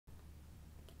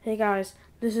Hey guys,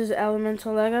 this is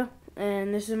Elemental Lego,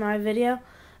 and this is my video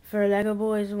for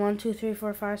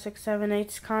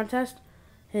Legoboy12345678's contest,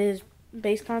 his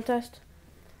base contest.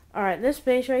 Alright, this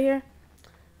base right here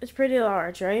is pretty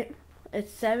large, right?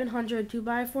 It's 700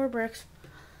 2x4 bricks,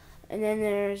 and then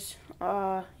there's,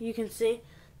 you can see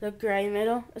the gray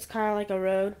middle. It's kind of like a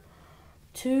road.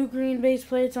 2 green base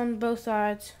plates on both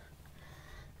sides,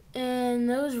 and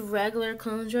those regular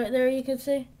cones right there you can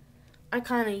see, I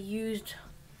kind of used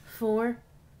 5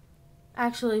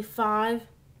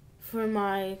 for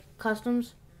my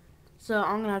customs, so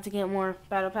I'm gonna have to get more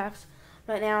battle packs.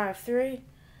 Right now I have three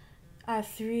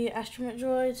astromech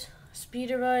droids, a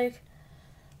speeder bike,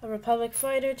 a Republic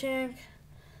fighter tank.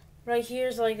 Right here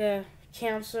is like a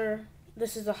counselor.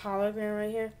 This is the hologram right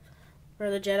here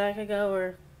where the Jedi could go,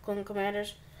 or clone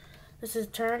commanders. This is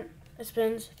turn. It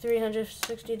spins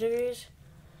 360 degrees.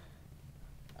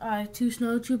 2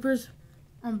 snow troopers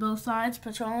on both sides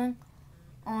patrolling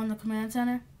on the command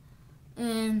center,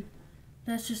 and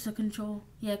that's just a control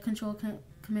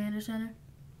commander center.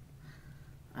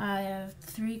 I have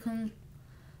 3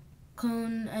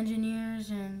 clone engineers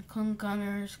and clone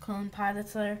gunners, clone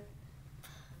pilots there,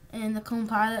 and the clone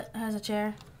pilot has a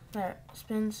chair that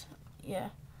spins. Yeah,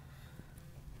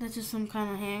 that's just some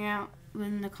kind of hangout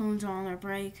when the clones are on their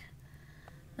break.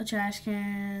 A trash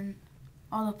can,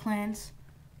 all the plants,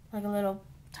 like a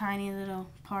tiny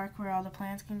little park where all the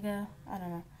plants can go. I don't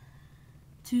know.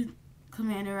 2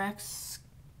 Commander Rex,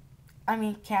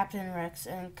 Captain Rex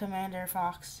and Commander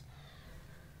Fox.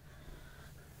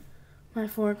 My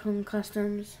 4 clone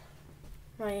customs,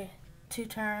 my 2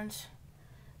 turns,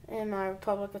 and my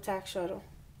Republic attack shuttle,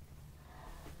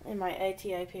 and my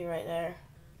ATIP right there.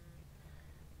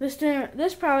 This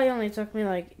probably only took me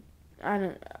like,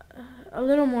 a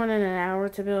little more than an hour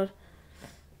to build.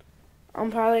 I'm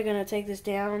probably going to take this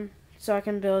down so I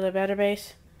can build a better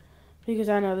base, because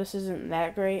I know this isn't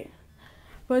that great.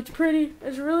 But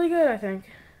it's really good, I think.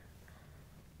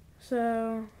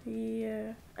 So,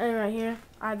 yeah. And right here,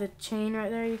 I have the chain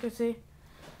right there, you can see.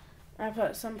 I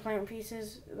put some plant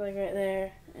pieces, like right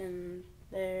there and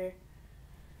there.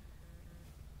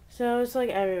 So, it's like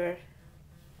everywhere.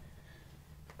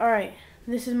 Alright,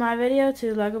 this is my video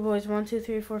to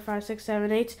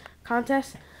Legoboy12345678's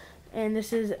contest. And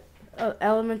this is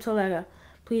Elemental Lego.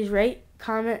 Please rate,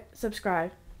 comment,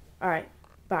 subscribe. Alright,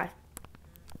 bye.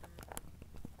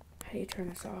 How do you turn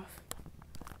this off?